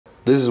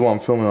This is what I'm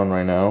filming on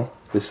right now.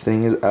 This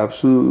thing is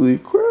absolutely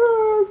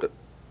cracked.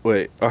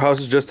 Wait, our house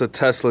is just a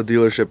Tesla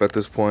dealership at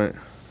this point.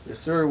 Yes,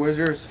 sir. Where's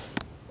yours?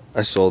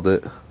 I sold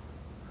it.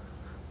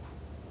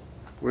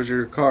 Where's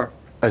your car?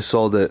 I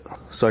sold it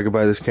so I could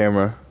buy this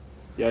camera.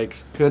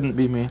 Yikes. Couldn't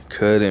be me.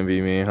 Couldn't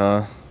be me,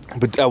 huh?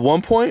 But at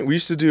one point, we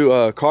used to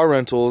do car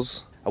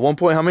rentals. At one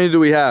point, how many do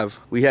we have?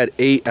 We had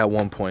 8 at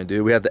one point,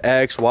 dude. We had the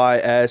X, Y,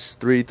 S,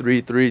 3,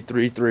 3, 3,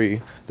 3,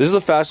 3. This is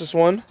the fastest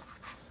one.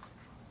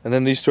 And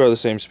then these two are the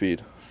same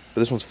speed.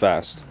 But this one's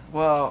fast.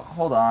 Well,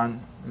 hold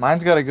on.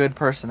 Mine's got a good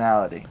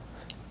personality.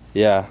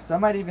 Yeah. So I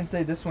might even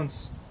say this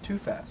one's too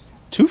fast.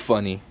 Too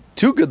funny.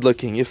 Too good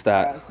looking, if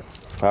that.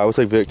 Alright, we'll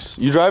take Vic's.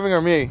 You driving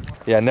or me?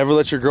 Yeah, never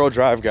let your girl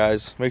drive,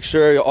 guys. Make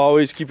sure you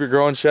always keep your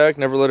girl in check.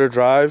 Never let her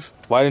drive.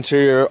 White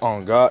interior.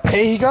 Oh, God.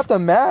 Hey, he got the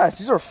mats.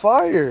 These are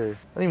fire.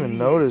 I didn't even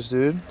notice,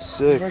 dude.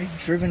 Sick. I've already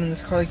driven in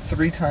this car like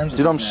 3 times.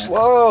 Dude, I'm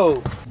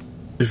slow.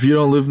 If you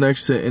don't live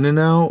next to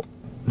In-N-Out,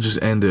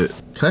 just end it.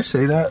 Can I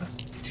say that?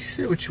 You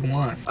say what you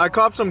want. I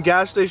copped some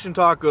gas station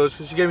tacos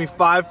because she gave me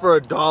 5 for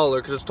 $1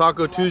 because it's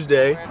Taco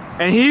Tuesday.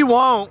 And he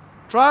won't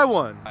try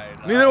one.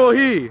 Neither will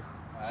he.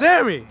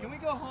 Sammy. Can we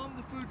go home?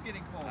 The food's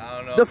getting cold. I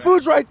don't know. The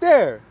food's right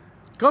there.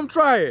 Come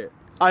try it.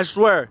 I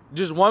swear,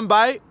 just one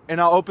bite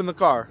and I'll open the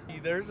car.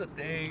 There's a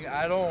thing.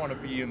 I don't want to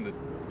be in the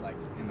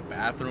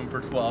bathroom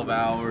for 12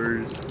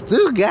 hours. This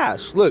is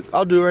gas. Look,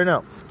 I'll do it right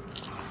now.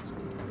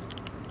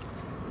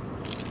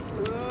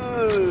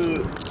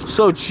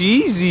 So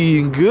cheesy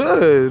and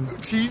good.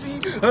 Cheesy?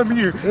 I'm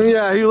here.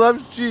 Yeah, he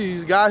loves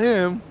cheese. Got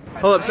him.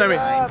 Hold up, Sammy.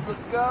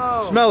 Let's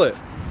go. Smell it.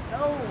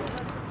 No.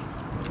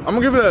 I'm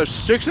gonna give it a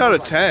 6 out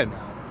of 10.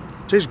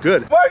 Tastes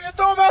good. Why'd you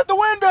throw him out the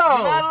window?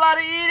 You're not allowed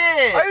to eat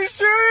it. Are you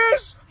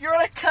serious? You're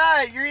on a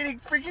cut. You're eating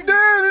freaking. Dude,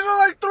 these are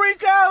like 3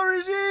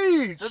 calories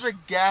each. Those are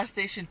gas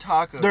station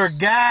tacos. They're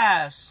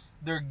gas.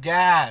 They're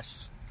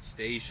gas.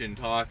 Station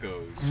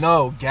tacos.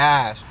 No,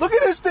 gas. Look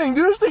at this thing,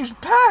 dude. This thing's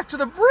packed to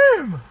the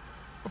brim.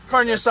 Of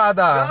carne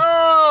asada.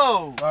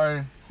 Go!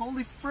 Sorry.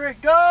 Holy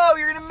frick, go!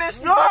 You're gonna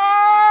miss No!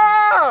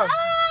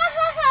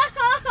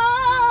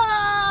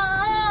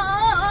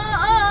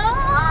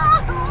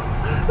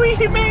 We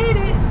made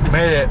it!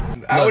 Made it.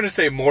 I wouldn't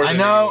say more than I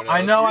know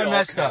anyone else. I We all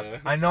messed up.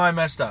 kinda- I know I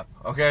messed up,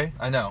 okay?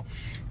 I know.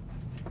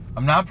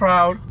 I'm not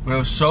proud, but it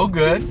was so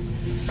good.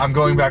 I'm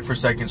going back for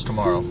seconds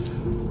tomorrow.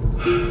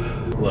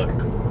 Look.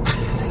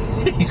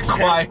 He's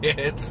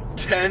quiet.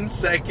 10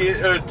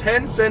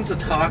 cents a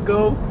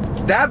taco?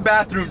 That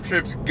bathroom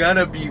trip's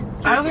gonna be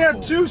I only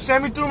had difficult. 2.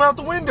 Sammy threw them out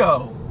the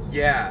window.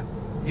 Yeah.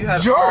 You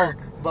had Jerk. all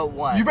but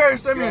one. You better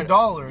send me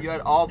 $1. You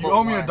had all but You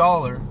owe me one.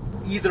 $1.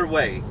 Either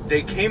way,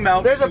 they came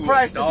out There's to a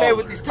price to pay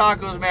with $1. these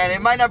tacos, man.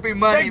 It might not be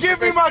money. Then give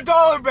but me my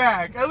 $1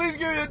 back. At least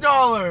give me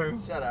 $1.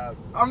 Shut up.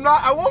 I'm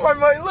not. I want my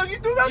money. Look, you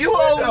threw them out You the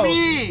window. owe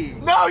me.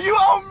 No, you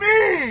owe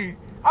me.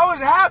 I was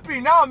happy.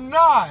 Now I'm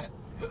not.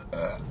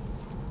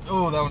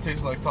 Oh, that one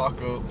tastes like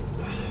taco.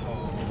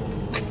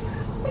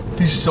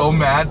 He's so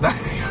mad that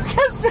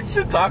gas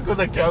station tacos.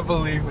 I can't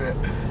believe it.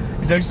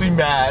 He's actually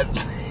mad.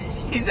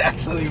 He's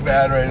actually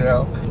mad right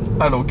now.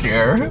 I don't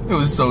care. It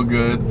was so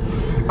good.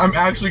 I'm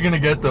actually gonna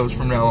get those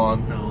from now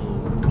on. No,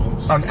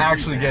 don't I'm say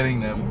actually that. getting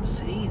them. Don't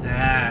say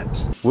that.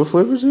 What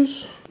flavor is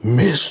this?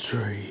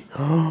 Mystery.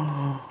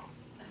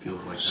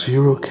 Feels like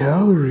 0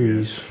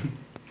 calories.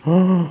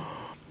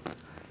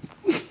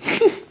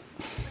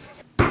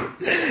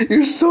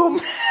 You're so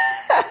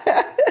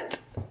mad.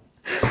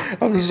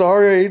 I'm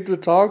sorry I ate the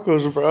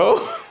tacos, bro.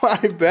 My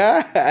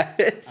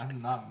bad.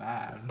 I'm not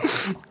mad.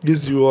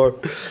 Yes, you are.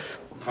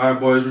 Alright,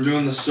 boys, we're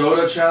doing the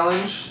soda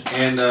challenge.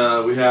 And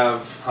we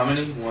have how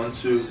many? 1,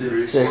 2,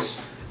 3,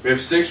 6. 4. We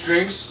have 6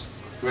 drinks.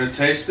 We're gonna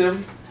taste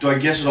them. Do I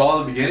guess it all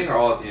at the beginning or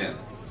all at the end?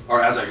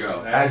 Or as I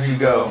go? As you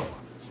go.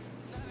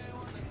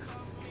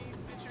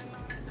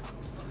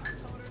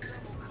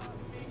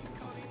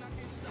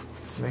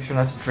 Just make sure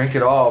not to drink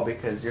it all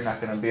because you're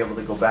not going to be able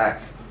to go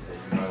back.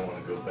 You might want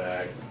to go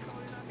back.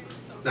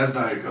 That's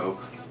Diet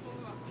Coke.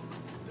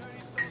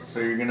 So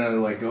you're gonna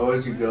like go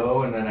as you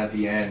go, and then at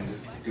the end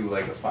do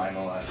like a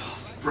finalize.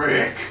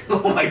 Frick.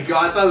 Oh my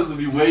god, I thought this would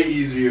be way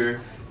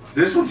easier.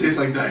 This one tastes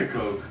like Diet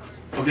Coke.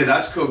 Okay,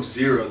 that's Coke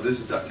Zero. This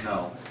is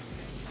no.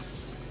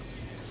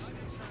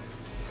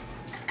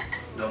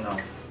 No.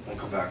 Won't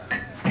come back.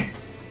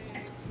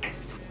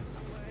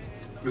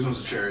 This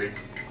one's a cherry.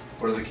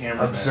 Or the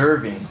camera.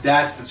 Observing.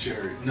 That's the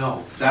cherry.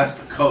 No, that's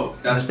the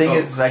Coke. That's The thing Coke.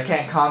 is I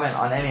can't comment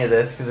on any of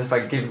this because if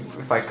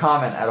I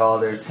comment at all,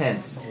 there's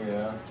hints.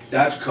 Yeah.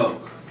 That's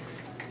Coke.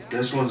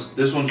 This one's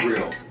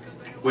real.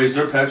 Wait, is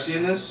there Pepsi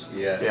in this?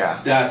 Yeah. Yeah.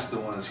 That's the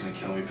one that's gonna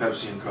kill me.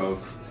 Pepsi and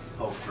Coke.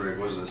 Oh frick,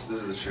 what is this?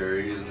 This is the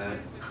cherry, isn't it?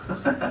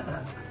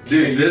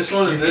 Dude, this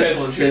one and this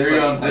one taste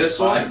like this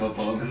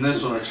one and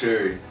this one are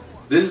cherry.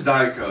 This is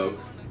Diet Coke.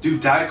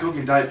 Dude, Diet Coke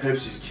and Diet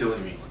Pepsi's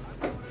killing me.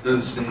 They're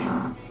the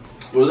same.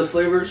 What are the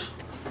flavors?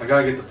 I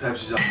gotta get the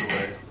Pepsis out the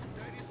way.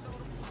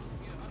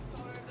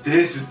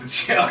 This is the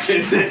cherry.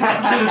 Okay, this.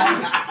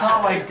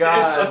 Oh my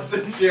god. This one's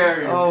the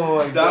cherry. Oh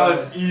my That god.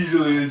 one's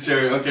easily the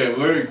cherry. Okay,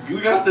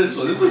 we got this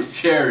one. This was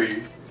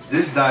cherry.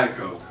 This is Diet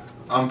Coke.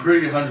 I'm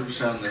pretty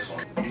 100% on this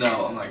one.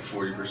 No, I'm like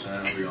 40%,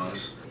 I'll be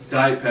honest.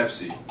 Diet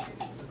Pepsi.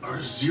 Or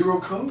Zero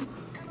Coke?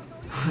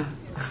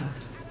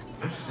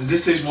 Does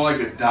this taste more like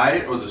a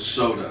diet or the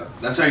soda?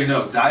 That's how you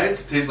know.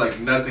 Diets taste like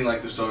nothing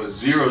like the soda.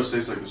 Zeros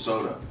taste like the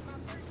soda.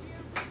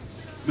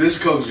 This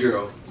is Coke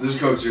Zero. This is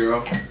Coke Zero.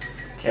 Okay.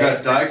 We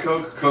got Diet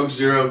Coke, Coke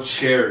Zero,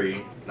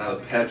 Cherry. Now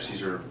the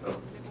Pepsis are...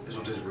 this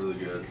one tastes really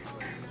good.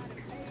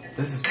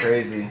 This is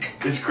crazy.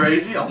 It's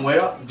crazy? I'm way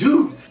up.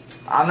 Dude!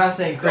 I'm not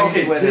saying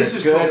crazy whether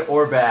it's good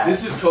or bad.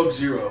 This is Coke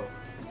Zero.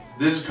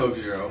 This is Coke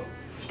Zero.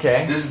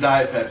 Okay. This is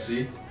Diet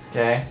Pepsi.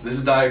 Okay. This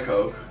is Diet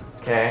Coke.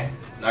 Okay.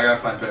 Now I gotta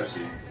find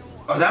Pepsi.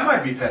 Oh, that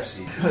might be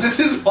Pepsi. This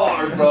is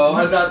hard, bro.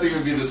 I did not think it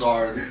would be this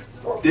hard.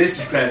 This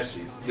is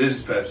Pepsi. This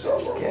is Pepsi.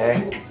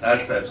 Okay.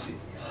 That's Pepsi.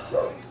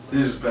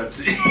 This is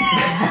Pepsi.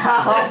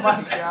 Oh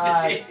my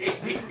god.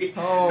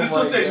 Oh this my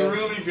one tastes god.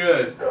 really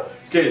good.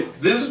 Okay,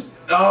 this is...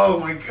 oh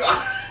my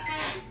god.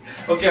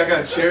 Okay, I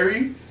got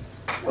Cherry.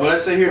 What did I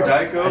say here?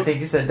 Diet Coke? I think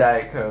you said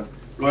Diet Coke.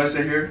 What did I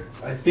say here?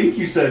 I think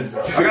you said.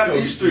 I got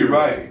these three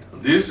right.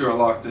 These three are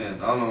locked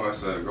in. I don't know what I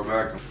said. Go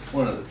back.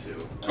 One of the two.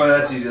 Oh,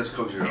 that's easy. That's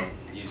Coke Zero.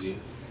 Easy.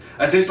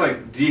 That tastes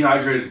like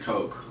dehydrated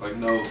Coke. Like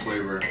no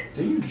flavor.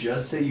 Didn't you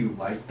just say you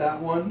liked that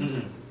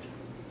one?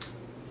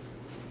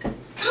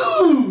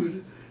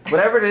 Dude!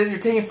 Whatever it is, you're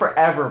taking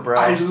forever, bro.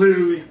 I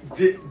literally...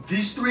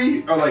 these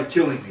three are like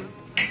killing me.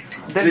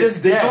 Then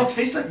just they guess. don't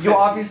taste like You Pepsi.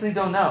 obviously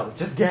don't know.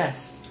 Just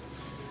guess.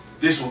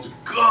 This one's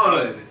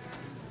good.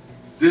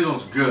 This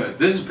one's good.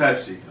 This is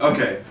Pepsi.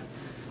 Okay.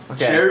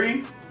 Okay.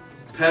 Cherry,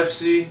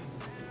 Pepsi.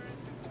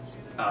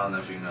 I don't know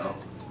if you know.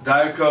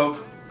 Diet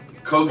Coke,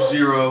 Coke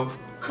Zero,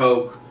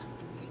 Coke.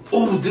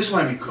 Oh, this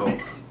might be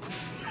Coke.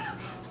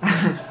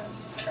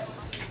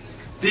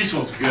 This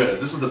one's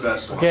good. This is the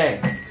best one.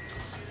 Okay.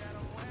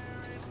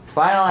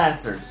 Final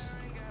answers.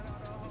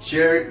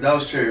 Cherry. That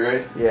was Cherry,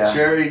 right? Yeah.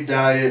 Cherry,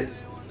 Diet,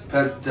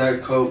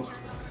 Diet Coke.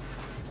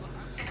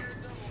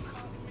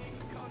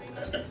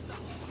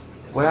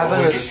 What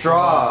happened to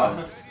straw?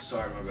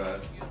 Sorry, my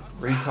bad.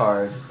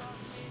 Retard.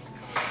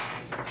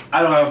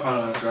 I don't have a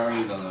final answer. I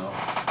really don't know.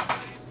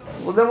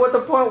 Well, then what the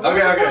point? What's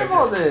the point of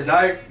all this?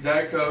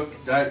 Diet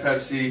Coke, Diet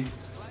Pepsi,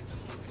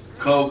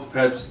 Coke,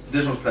 Pepsi.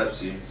 This one's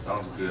Pepsi. That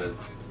one's good.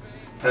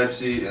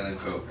 Pepsi and then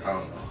Coke. I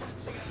don't know.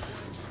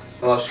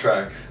 I lost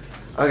track.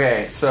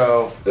 Okay,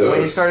 so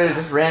when you started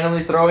just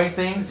randomly throwing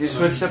things, you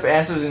switched up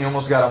answers and you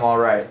almost got them all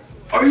right.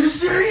 Are you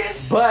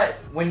serious? But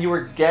when you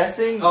were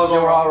guessing, they Oh,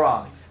 were all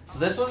wrong. So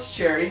this one's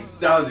Cherry.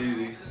 That was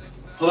easy.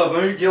 Hold up,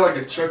 let me get like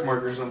a check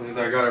mark or something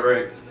that I got it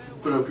right.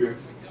 Put it up here.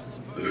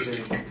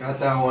 Got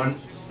that one.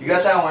 You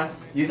got that one.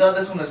 You thought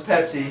this one was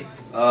Pepsi.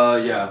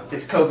 Yeah.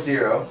 It's Coke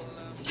Zero.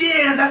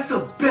 Damn, that's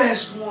the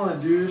best one,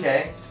 dude.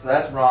 Okay, so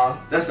that's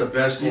wrong. That's the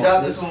best You one.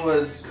 thought this one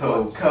was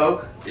Coke.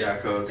 Coke. Yeah,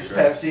 Coke. It's Sure.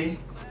 Pepsi.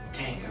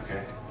 Dang,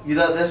 okay. You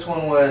thought this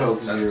one was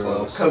Coke That's Zero.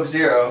 close. Coke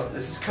Zero.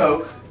 This is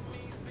Coke.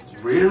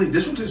 Really?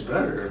 This one tastes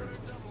better.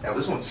 Yeah,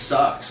 this one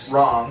sucks.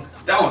 Wrong.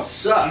 That one You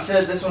sucks.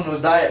 said this one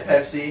was Diet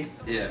Pepsi.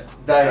 Yeah.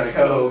 Diet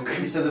Coke.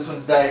 You said this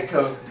one's Diet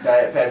Coke,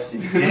 Diet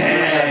Pepsi. You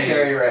got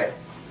Cherry right.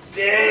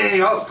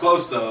 Dang, I was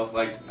close though.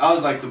 Like, I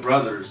was like the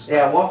brothers.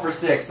 Yeah, 1 for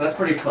 6. That's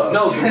pretty close.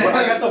 No,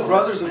 I got the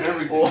brothers and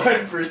everything.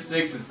 1 for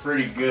 6 is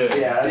pretty good.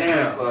 Yeah, that's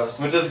Damn. pretty close.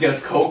 We'll just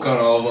guess Coke on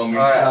all of them.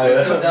 Alright,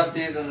 let's go dump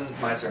these and then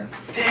it's my turn.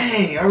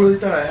 Dang, I really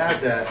thought I had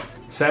that.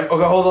 Okay,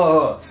 hold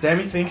on.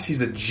 Sammy thinks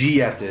he's a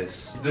G at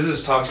this. This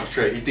is toxic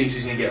trait. He thinks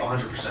he's gonna get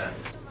 100%.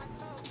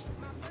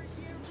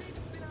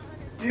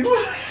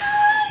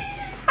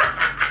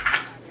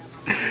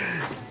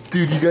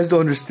 Dude, you guys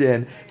don't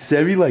understand.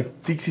 Sammy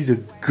thinks he's a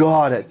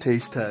god at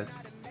taste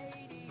tests.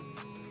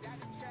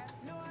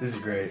 This is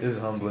great. This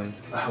is humbling.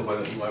 I hope I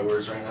don't eat my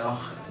words right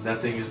now.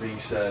 Nothing is being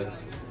said.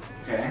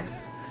 Okay.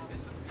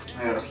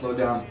 I gotta slow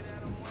down.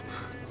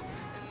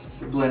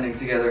 We're blending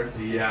together.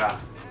 Yeah.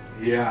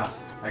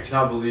 I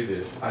cannot believe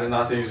it. I did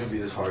not think it was gonna be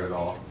this hard at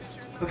all.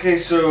 Okay,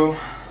 so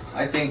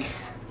I think.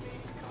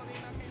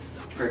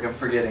 Frick, I'm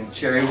forgetting.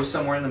 Cherry was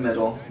somewhere in the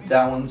middle.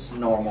 That one's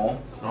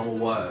normal. Normal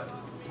what?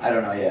 I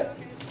don't know yet.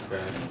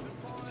 Okay.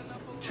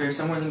 Cherry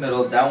somewhere in the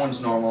middle. That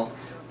one's normal.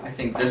 I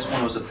think this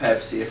one was a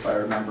Pepsi, if I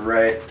remember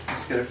right.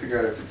 Just gotta figure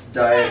out if it's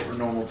diet or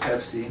normal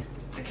Pepsi.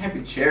 It can't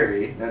be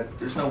cherry.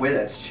 There's no way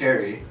that's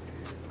cherry.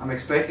 I'm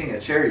expecting a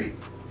cherry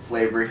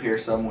flavor here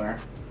somewhere.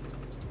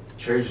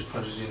 Cherry just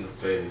punches you in the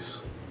face.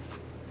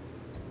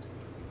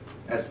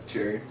 That's the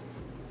cherry.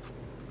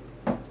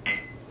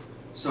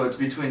 So it's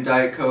between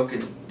Diet Coke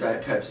and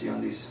Diet Pepsi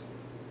on these.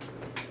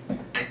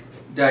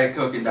 Diet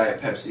Coke and Diet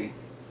Pepsi.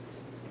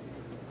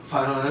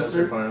 Final That's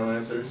your answer? final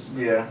answers?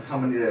 Yeah, how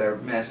many did I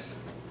miss?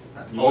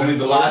 Only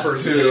the last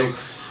two.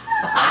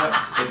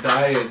 The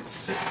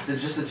diets. They're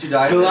just the two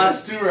diets. The I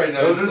last two right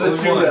now. Those are the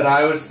Only two one. that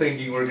I was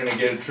thinking were gonna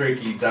get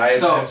tricky. Diet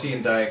So- Pepsi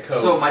and Diet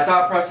Coke. So my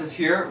thought process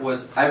here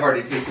was I've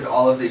already tasted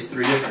all of these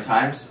 3 different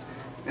times.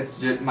 It's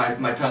just,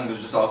 my tongue was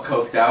just all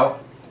coked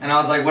out. And I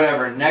was like,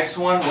 whatever, next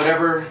one,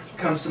 whatever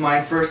comes to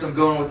mind first, I'm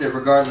going with it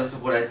regardless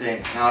of what I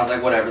think. And I was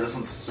like, whatever, this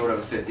one's sort of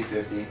a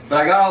 50-50. But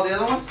I got all the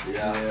other ones?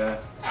 yeah.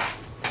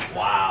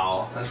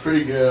 Wow, that's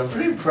pretty good. I'm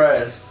pretty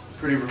impressed.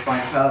 Pretty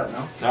refined palate,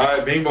 no?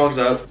 Alright, Bing Bong's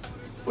up.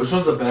 Which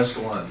one's the best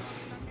one?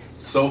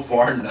 So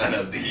far, none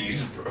of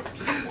these, bro.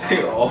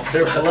 They all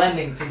They're suck.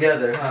 blending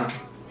together, huh?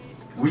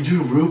 We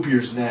do root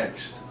beers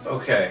next.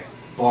 Okay.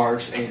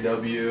 Barks,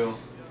 A&W.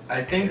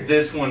 I think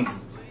this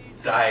one's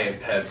Diet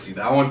Pepsi.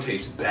 That one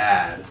tastes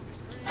bad.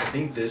 I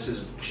think this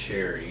is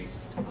cherry.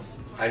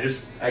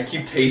 I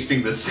keep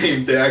tasting the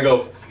same thing. I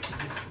go,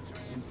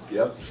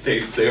 yep, this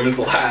tastes the same as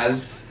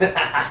last.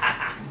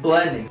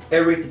 Blending.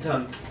 Aerate the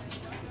tongue.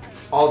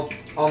 All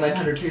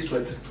 900 taste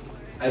buds.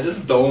 I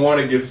just don't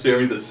want to give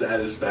Sammy the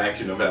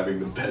satisfaction of having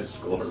the best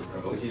score,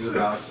 bro. He's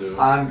about to.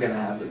 I'm gonna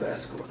have the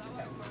best score.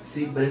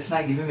 See, but it's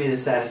not giving me the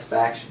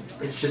satisfaction.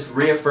 It's just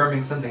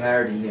reaffirming something I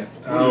already knew.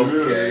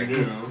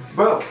 Okay.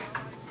 Bro,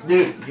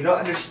 dude, you don't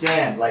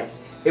understand. Like,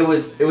 it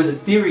was a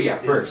theory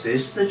at first.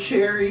 Is this the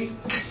cherry?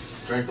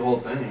 Drank the whole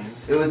thing.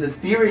 It was a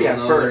theory at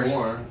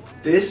first.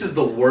 This is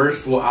the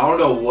worst one. I don't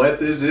know what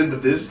this is,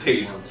 but this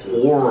tastes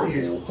horrible.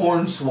 It's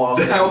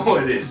hornswoggle. That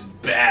one is I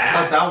thought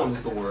bad. that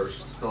one's the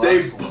worst. The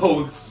They last one.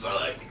 both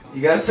suck.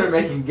 You gotta start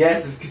making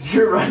guesses because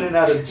you're running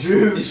out of He's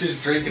juice.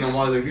 just drinking them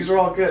all. He's like, these are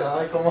all good. I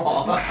like them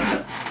all.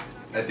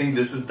 I think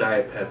this is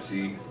Diet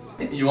Pepsi.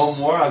 You want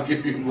more? I'll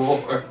give you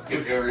more.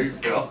 Give you a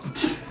refill.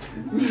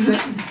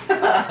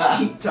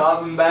 Keep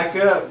topping back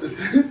up.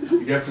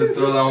 You have to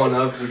throw that one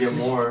up to get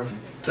more.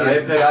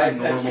 Diet Pepsi, Diet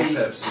normal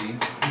Pepsi.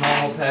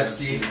 Pepsi. Normal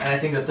Pepsi, and I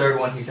think the third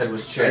one he said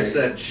was cherry. I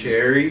said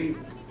cherry,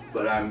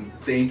 but I'm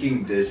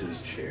thinking this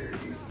is cherry.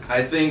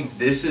 I think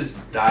this is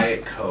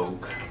Diet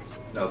Coke.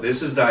 No,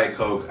 this is Diet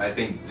Coke. I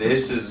think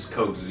this is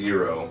Coke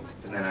Zero.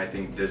 And then I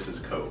think this is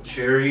Coke.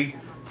 Cherry,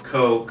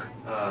 Coke,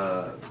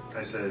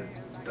 I said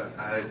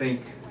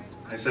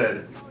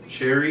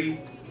cherry.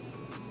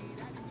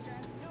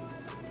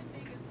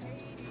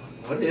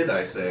 What did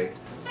I say?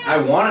 I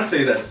want to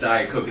say that's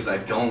Diet Coke because I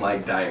don't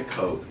like Diet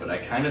Coke, but I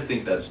kind of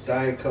think that's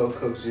Diet Coke,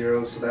 Coke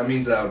Zero, so that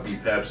means that would be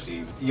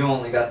Pepsi. You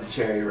only got the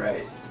cherry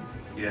right.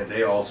 Yeah,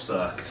 they all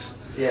sucked.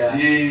 Yeah.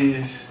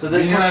 Jeez. So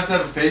this You're one, gonna have to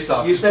have a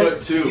face-off. you Just said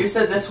put two. you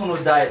said this one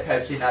was Diet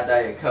Pepsi, not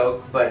Diet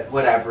Coke, but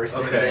whatever,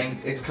 same Okay. thing.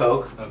 It's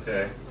Coke.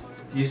 Okay.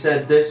 You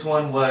said this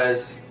one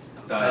was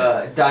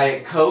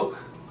Diet Coke,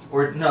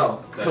 or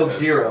no, Diet Coke Pepsi.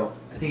 Zero.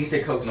 I think you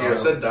said Coke No, Zero. I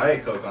said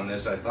Diet Coke on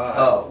this, I thought.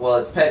 Oh, well,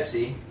 it's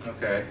Pepsi.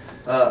 Okay.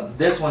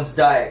 This one's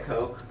Diet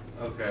Coke,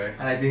 Okay.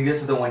 and I think this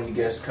is the one you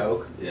guessed,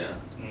 Coke. Yeah.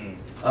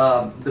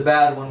 The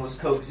bad one was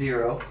Coke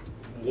Zero.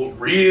 Well,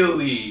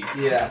 really?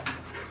 Yeah.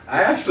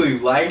 I actually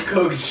like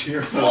Coke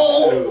Zero.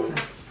 Oh!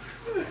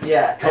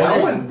 Yeah. That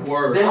And, one then,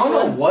 works. this I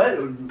don't one-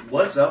 know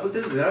what's up with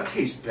this, but that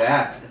tastes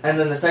bad. and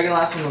then the second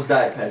last one was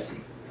Diet Pepsi.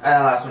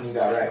 And the last one you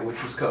got right,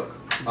 which was Coke.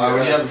 Alright,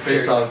 we Zero. have a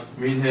face-off.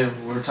 Me and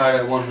him. We're tied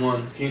at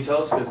 1-1. Can you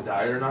tell us if it's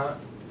diet or not?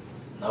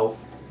 Nope.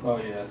 Oh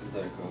yeah, that's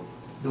Diet Coke.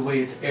 The way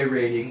it's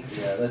aerating.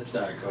 Yeah, that's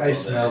Diet Coke. I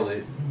smell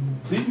it.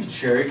 Please be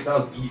cherry, because that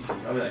was easy.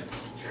 I'll be like,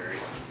 cherry.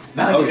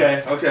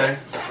 Okay.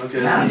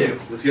 Mountain Dew.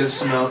 Let's get a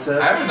smell test.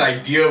 I have an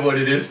idea what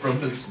it is from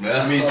the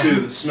smell. Me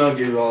too. The smell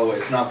gave it all away.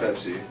 It's not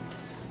Pepsi.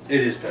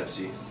 It is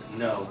Pepsi.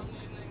 No.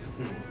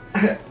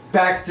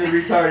 Back to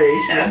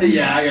retardation.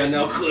 Yeah, I got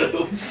no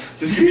clue.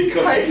 This could be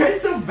Coke. Why are you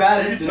guys so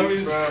bad at Tell me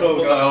this, this bro? is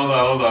Coke.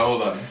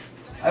 Hold on.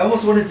 I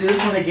almost want to do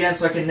this one again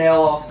so I can nail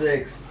all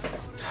 6.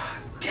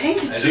 Dang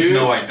it, I dude. just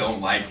know I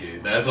don't like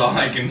it. That's all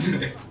I can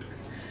say.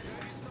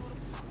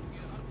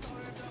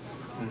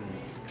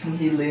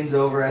 He leans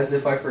over as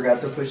if I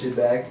forgot to push it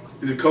back.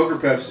 Is it Coke or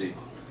Pepsi?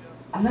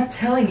 I'm not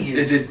telling you.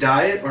 Is it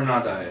diet or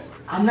not diet?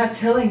 I'm not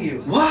telling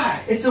you.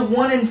 Why? It's a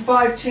 1 in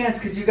 5 chance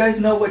because you guys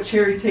know what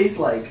cherry tastes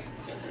like.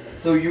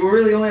 So you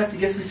really only have to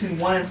guess between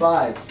 1 and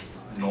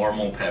 5.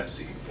 Normal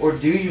Pepsi. Or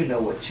do you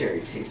know what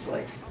cherry tastes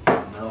like?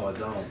 No, I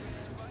don't.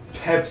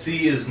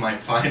 Pepsi is my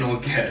final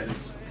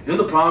guess. You know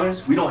the problem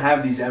is? We don't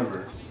have these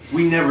ever.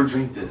 We never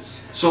drink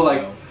this. So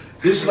like, No.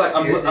 this is like,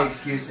 Here's the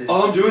excuses.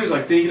 all I'm doing is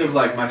like thinking of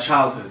like my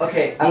childhood.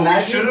 Okay, What we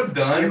imagine should have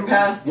done. your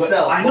past What-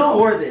 self I know.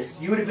 before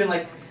this. You would have been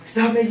like,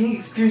 stop making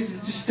excuses.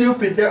 It's just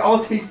stupid. They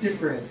all taste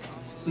different.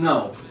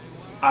 No.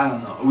 I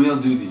don't know. We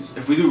don't do these.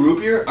 If we do root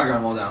beer, I got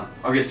them all down.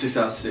 I'll get 6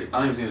 out of 6. I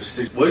don't even think it was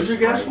 6. What did your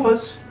guess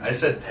was? I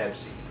said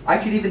Pepsi. I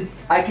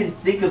can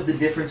think of the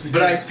difference between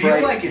But I feel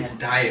Sprite like and- it's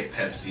Diet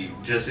Pepsi.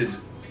 Just it's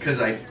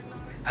because I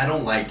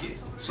don't like it.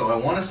 So I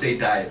want to say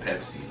Diet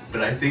Pepsi.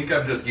 But I think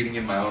I'm just getting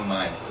in my own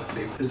mind. So I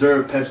say Is there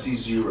a Pepsi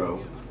Zero?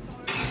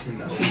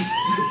 no.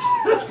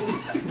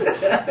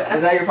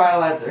 Is that your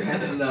final answer?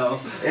 No.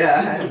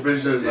 Yeah. I'm pretty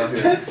sure it's not here.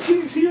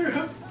 Pepsi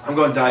Zero. I'm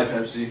going Diet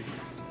Pepsi.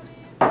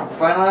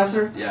 Final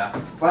answer? Yeah.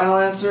 Final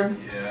answer?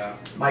 Yeah.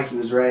 Mikey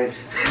was right.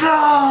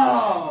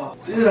 No!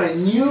 Dude, I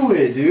knew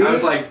it, dude. I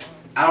was like,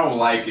 I don't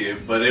like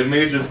it, but it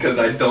may just because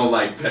I don't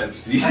like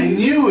Pepsi. I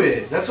knew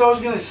it. That's what I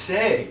was gonna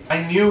say.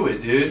 I knew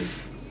it, dude.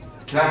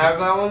 Can I have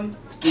that one?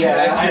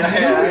 Yeah. I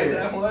knew it.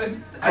 That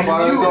one. I Come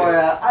on, knew go it.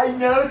 ahead. I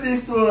know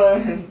this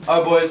one.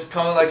 Alright boys,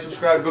 comment, like,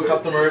 subscribe, go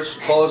cop the merch,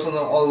 follow us on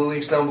all the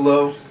links down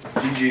below.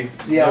 GG.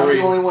 Yeah, I'm Hurry.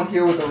 the only one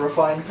here with a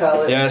refined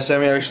palate. Yeah,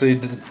 Sammy actually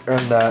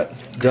earned that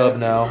dub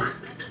now.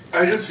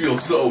 I just feel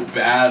so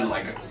bad.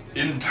 Like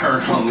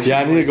internally. Yeah,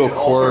 I need to go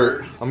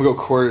quart. I'm gonna go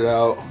quart it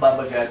out.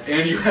 Bubba got.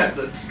 And you have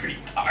the street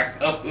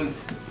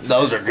tacos.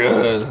 Those are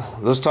good.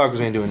 Those tacos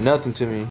ain't doing nothing to me.